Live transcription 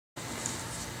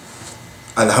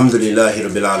Alhamdulillahi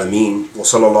Rabbil Alameen wa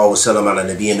sallallahu wa sallam ala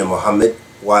nabiyyina Muhammad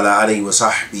wa ala alihi wa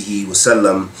sahbihi wa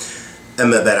sallam.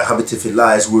 Amma ba'd, habati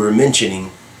fillah, as we were mentioning,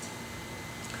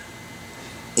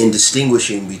 in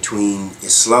distinguishing between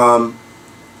Islam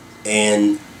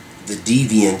and the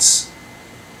Deviant's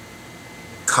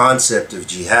concept of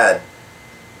jihad,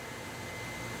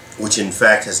 which in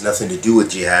fact has nothing to do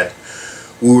with jihad,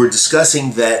 we were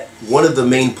discussing that one of the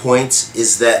main points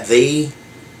is that they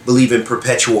believe in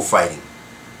perpetual fighting,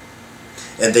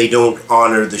 and they don't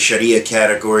honor the Sharia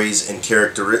categories and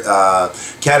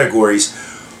categories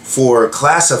for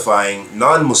classifying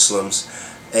non-Muslims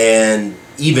and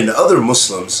even other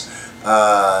Muslims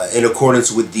in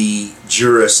accordance with the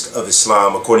jurist of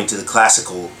Islam, according to the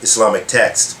classical Islamic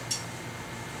text.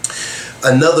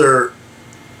 Another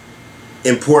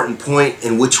important point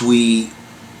in which we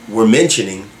were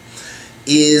mentioning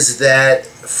is that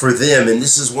for them, and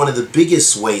this is one of the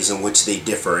biggest ways in which they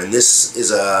differ, and this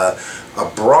is a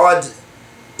broad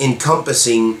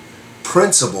encompassing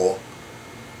principle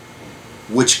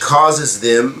which causes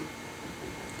them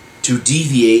to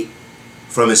deviate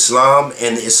from Islam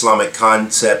and the Islamic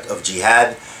concept of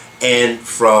jihad and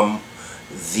from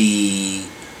the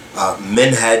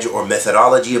manhaj or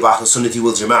methodology of Ahl Sunnah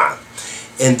wal Jama'ah.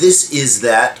 And this is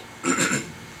that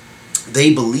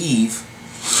they believe,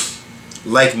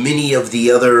 like many of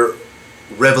the other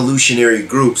revolutionary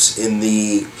groups in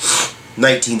the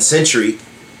 19th century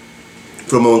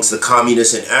from amongst the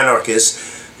communists and anarchists,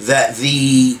 that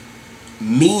the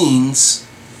means,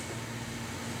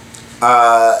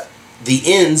 the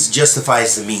ends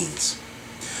justifies the means.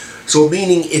 So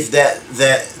meaning if that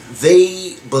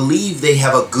they believe they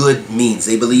have a good means,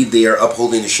 they believe they are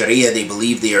upholding the Sharia, they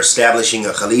believe they are establishing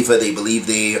a Khalifa, they believe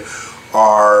they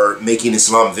are making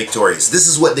Islam victorious. This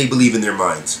is what they believe in their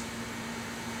minds.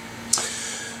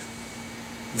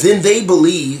 Then they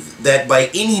believe that by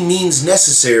any means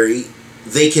necessary,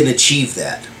 they can achieve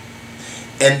that.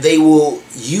 And they will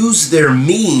use their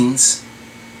means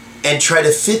and try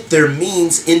to fit their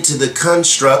means into the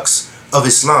constructs of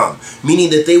Islam. Meaning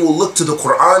that they will look to the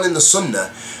Quran and the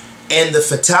Sunnah and the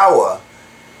fatwa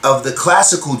of the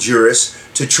classical jurists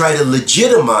to try to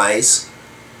legitimize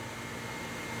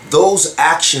those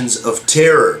actions of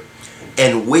terror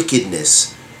and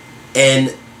wickedness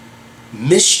and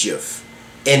mischief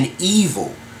and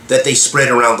evil that they spread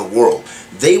around the world.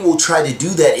 They will try to do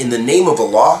that in the name of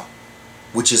Allah,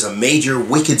 which is a major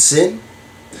wicked sin,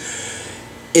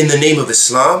 in the name of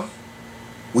Islam,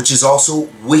 which is also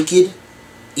wicked,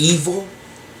 evil,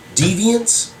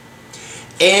 deviance,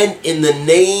 and in the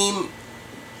name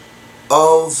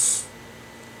of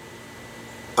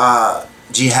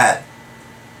jihad.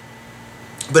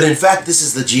 But in fact, this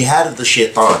is the jihad of the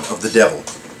shaitan, of the devil.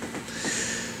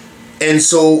 And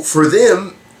so for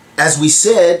them, as we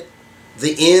said,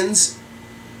 the ends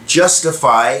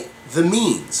justify the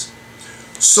means.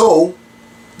 So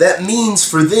that means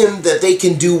for them that they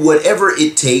can do whatever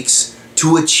it takes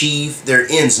to achieve their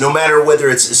ends, no matter whether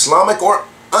it's Islamic or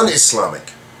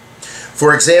un-Islamic.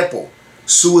 For example,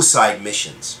 suicide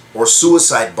missions or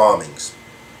suicide bombings.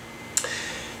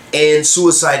 And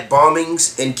suicide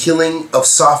bombings and killing of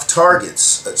soft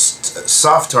targets.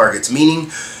 Soft targets,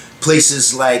 meaning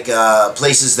places like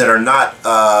places that are not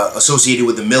associated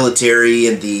with the military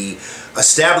and the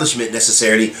establishment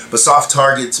necessarily, but soft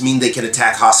targets mean they can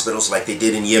attack hospitals like they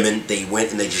did in Yemen. They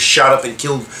went and they just shot up and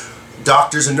killed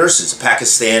doctors and nurses.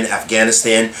 Pakistan,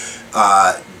 Afghanistan,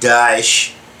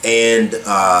 Daesh, and the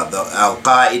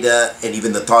Al-Qaeda, and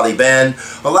even the Taliban.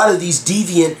 A lot of these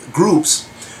deviant groups,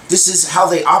 this is how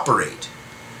they operate.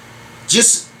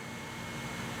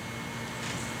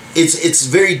 It's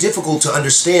very difficult to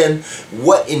understand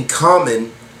what they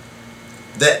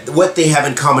have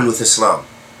in common with Islam.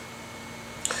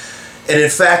 And in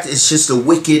fact, it's just a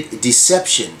wicked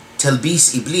deception,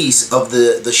 talbis iblis, of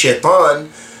the shaitan,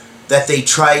 that they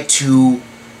try to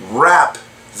wrap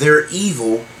their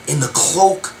evil in the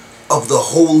cloak of the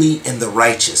holy and the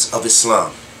righteous of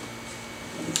Islam.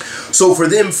 So for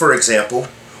them, for example,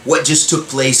 what just took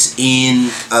place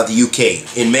in the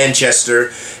UK, in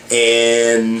Manchester,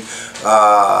 and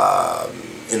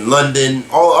in London,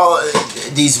 all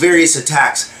these various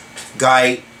attacks,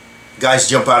 guys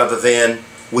jump out of a van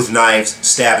with knives,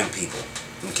 stabbing people,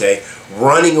 okay,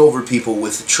 running over people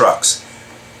with trucks.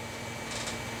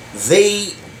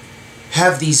 They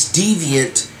have these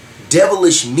deviant,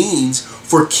 devilish means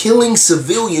for killing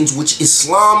civilians, which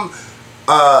Islam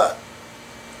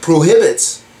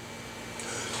prohibits.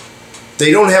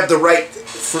 They don't have the right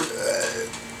for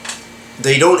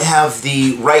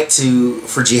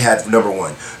for jihad, number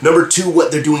one. Number two,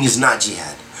 what they're doing is not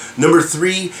jihad. Number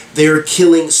 3, they are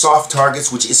killing soft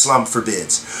targets, which Islam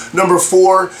forbids. Number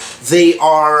 4, they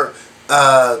are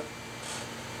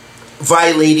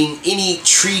violating any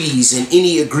treaties and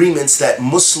any agreements that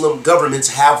Muslim governments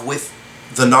have with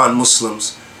the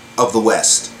non-Muslims of the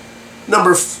West.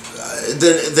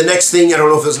 The next thing, I don't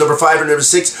know if it was number 5 or number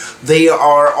 6, they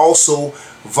are also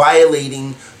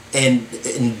violating and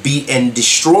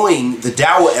destroying the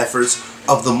dawah efforts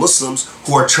of the Muslims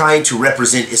who are trying to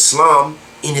represent Islam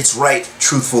in its right,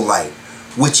 truthful light,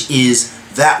 which is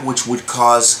that which would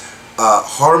cause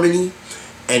harmony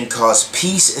and cause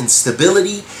peace and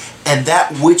stability, and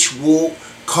that which will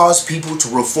cause people to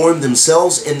reform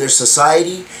themselves and their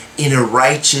society in a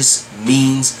righteous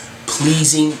means,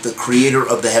 pleasing the Creator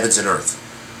of the heavens and earth.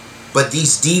 But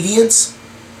these deviants,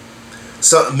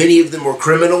 many of them were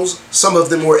criminals, some of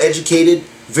them were educated,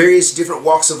 various different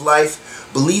walks of life,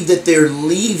 believe that they're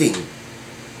leaving.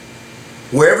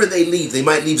 Wherever they leave, they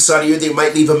might leave Saudi Arabia, they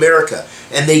might leave America,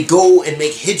 and they go and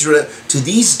make hijrah to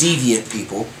these deviant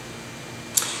people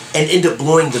and end up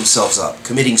blowing themselves up,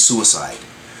 committing suicide.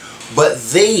 But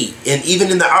they, and even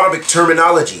in the Arabic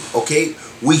terminology, okay,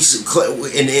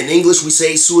 in English we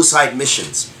say suicide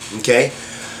missions, okay?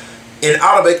 In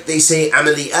Arabic they say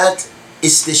amaliyat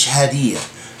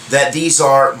istishhadiyah, that these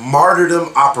are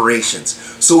martyrdom operations.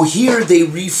 So here they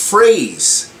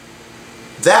rephrase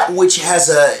that which has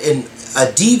a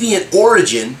deviant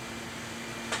origin,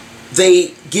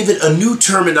 they give it a new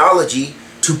terminology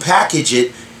to package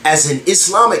it as an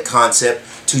Islamic concept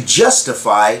to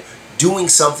justify doing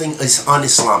something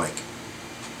un-Islamic.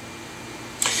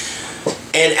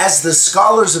 And as the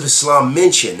scholars of Islam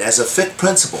mention as a fiqh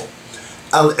principle,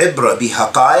 al-ibra bi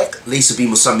haqa'iq laysa bi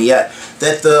musammiyat,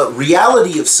 that the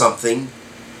reality of something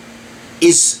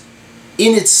is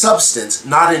in its substance,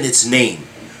 not in its name.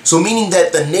 So meaning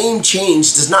that the name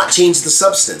change does not change the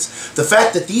substance. The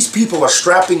fact that these people are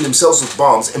strapping themselves with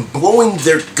bombs and blowing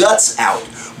their guts out,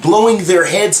 blowing their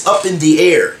heads up in the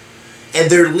air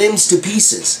and their limbs to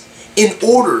pieces in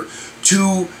order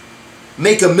to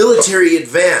make a military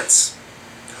advance,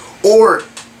 or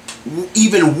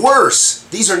even worse,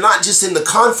 these are not just in the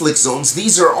conflict zones,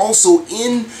 these are also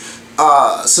in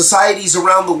societies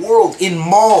around the world, in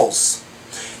malls,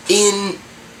 in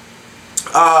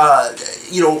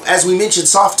as we mentioned,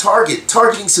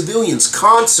 targeting civilians,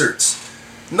 concerts,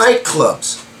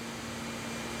 nightclubs,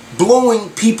 blowing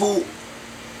people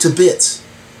to bits,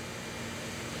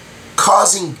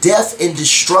 causing death and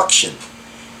destruction,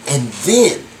 and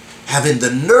then having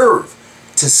the nerve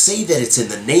to say that it's in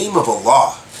the name of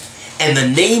Allah and the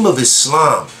name of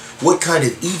Islam. What kind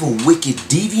of evil, wicked,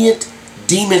 deviant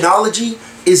demonology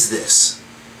is this?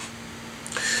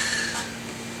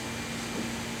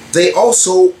 They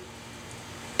also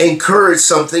encourage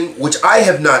something which I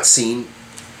have not seen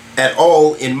at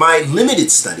all in my limited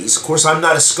studies. Of course, I'm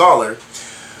not a scholar,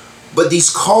 but these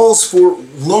calls for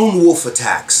lone wolf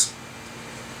attacks.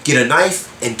 Get a knife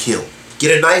and kill.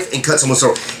 Get a knife and cut someone's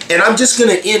throat. And I'm just going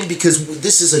to end because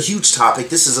this is a huge topic.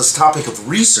 This is a topic of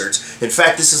research. In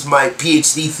fact, this is my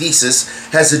PhD thesis,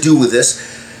 has to do with this.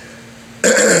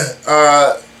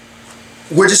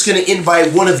 We're just going to end by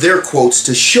one of their quotes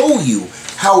to show you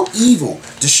how evil,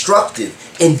 destructive,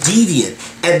 and deviant,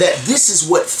 and that this is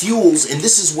what fuels, and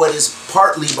this is what is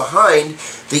partly behind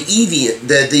the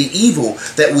evil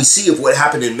that we see of what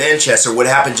happened in Manchester, what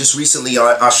happened just recently in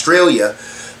Australia,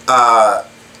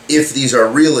 if these are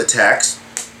real attacks,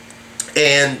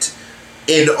 and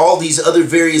in all these other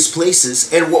various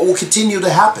places, and what will continue to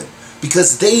happen,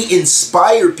 because they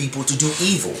inspire people to do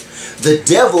evil. The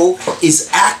devil is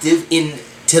active in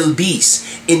tilbis,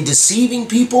 in deceiving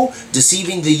people,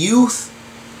 deceiving the youth,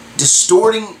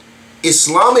 distorting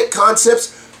Islamic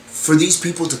concepts for these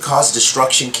people to cause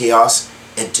destruction, chaos,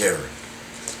 and terror.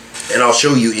 And I'll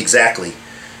show you exactly.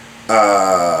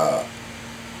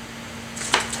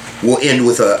 We'll end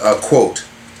with a quote.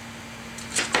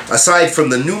 Aside from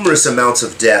the numerous amounts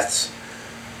of deaths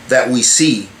that we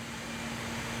see,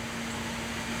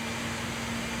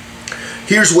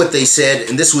 here's what they said,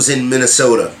 and this was in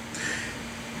Minnesota.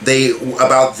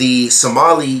 About the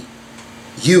Somali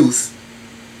youth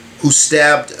who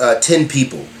stabbed 10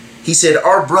 people. He said,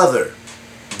 our brother,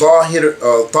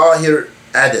 Tahir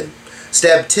Aden,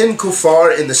 stabbed 10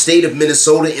 kuffar in the state of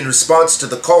Minnesota in response to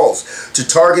the calls to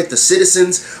target the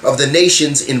citizens of the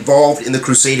nations involved in the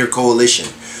Crusader Coalition.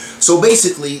 So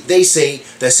basically, they say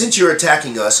that since you're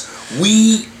attacking us,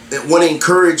 we want to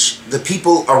encourage the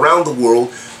people around the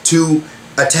world to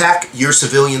attack your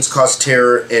civilians, cause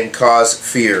terror, and cause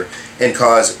fear, and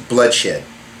cause bloodshed,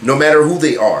 no matter who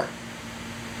they are.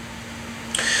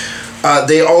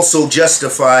 They also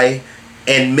justify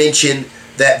and mention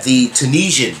that the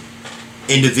Tunisian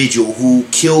individual who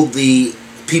killed the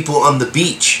people on the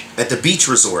beach, at the beach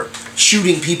resort,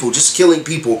 shooting people, just killing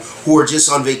people who are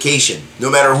just on vacation, no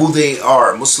matter who they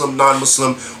are, Muslim,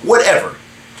 non-Muslim, whatever.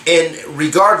 And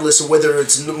regardless of whether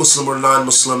it's Muslim or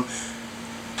non-Muslim,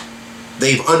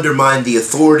 they've undermined the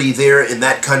authority there in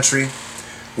that country,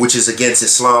 which is against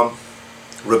Islam,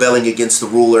 rebelling against the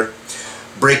ruler,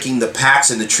 breaking the pacts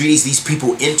and the treaties. These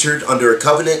people entered under a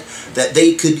covenant that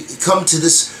they could come to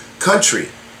this country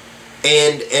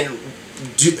and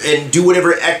do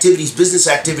whatever activities, business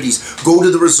activities, go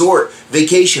to the resort,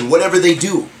 vacation, whatever they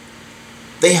do.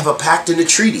 They have a pact and the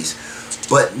treaties.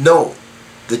 But no,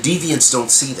 the deviants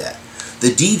don't see that.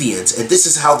 The deviants, and this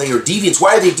is how they are deviants.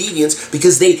 Why are they deviants?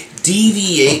 Because they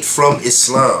deviate from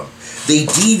Islam. They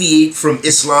deviate from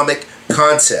Islamic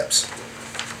concepts.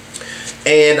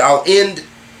 And I'll end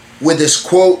with this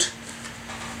quote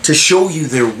to show you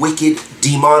their wicked,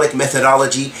 demonic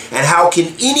methodology, and how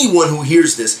can anyone who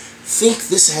hears this think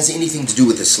this has anything to do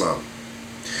with Islam.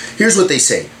 Here's what they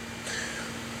say.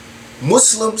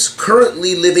 Muslims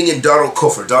currently living in Dar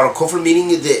al-Kufr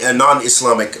meaning a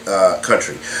non-Islamic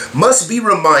country, must be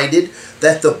reminded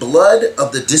that the blood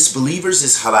of the disbelievers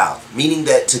is halal, meaning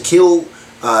that to kill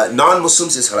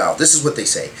non-Muslims is halal. This is what they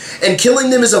say. And killing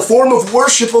them is a form of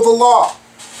worship of Allah.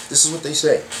 This is what they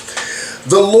say.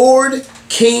 The Lord,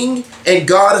 King, and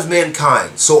God of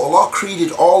mankind. So Allah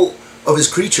created all of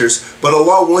His creatures, but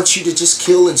Allah wants you to just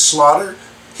kill and slaughter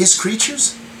His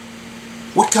creatures?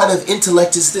 What kind of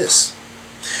intellect is this?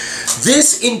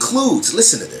 This includes,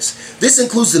 listen to this, this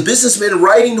includes the businessman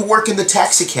riding to work in the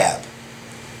taxi cab.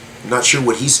 I'm not sure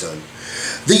what he's done.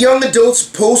 The young adults,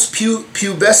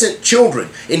 post-pubescent children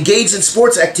engaged in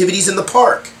sports activities in the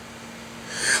park.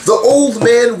 The old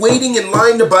man waiting in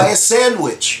line to buy a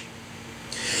sandwich.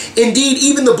 Indeed,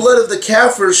 even the blood of the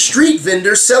kafir street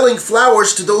vendor selling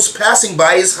flowers to those passing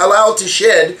by is halal to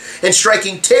shed, and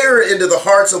striking terror into the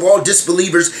hearts of all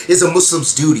disbelievers is a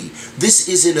Muslim's duty. This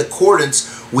is in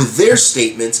accordance with their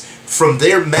statements from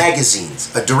their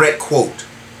magazines, a direct quote.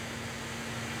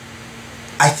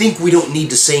 I think we don't need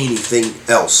to say anything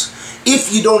else.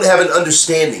 If you don't have an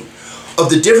understanding of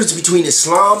the difference between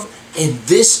Islam and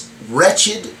this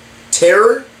wretched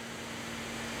terror,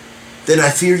 then I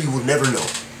fear you will never know.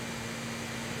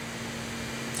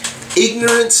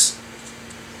 Ignorance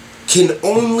can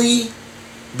only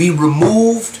be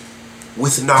removed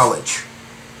with knowledge.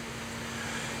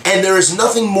 And there is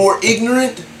nothing more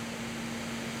ignorant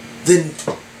than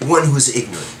one who is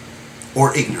ignorant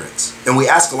or ignorance. And we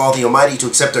ask Allah the Almighty to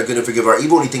accept our good and forgive our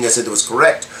evil. Anything I said that was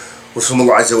correct was from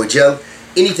Allah Azza wa Jal.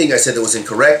 Anything I said that was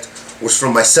incorrect was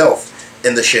from myself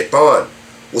and the shaitan.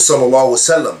 Wa sallallahu wa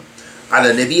sallam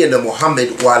ala nabiyyina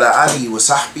Muhammad wa ala alihi wa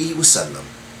sahbihi wa sallam.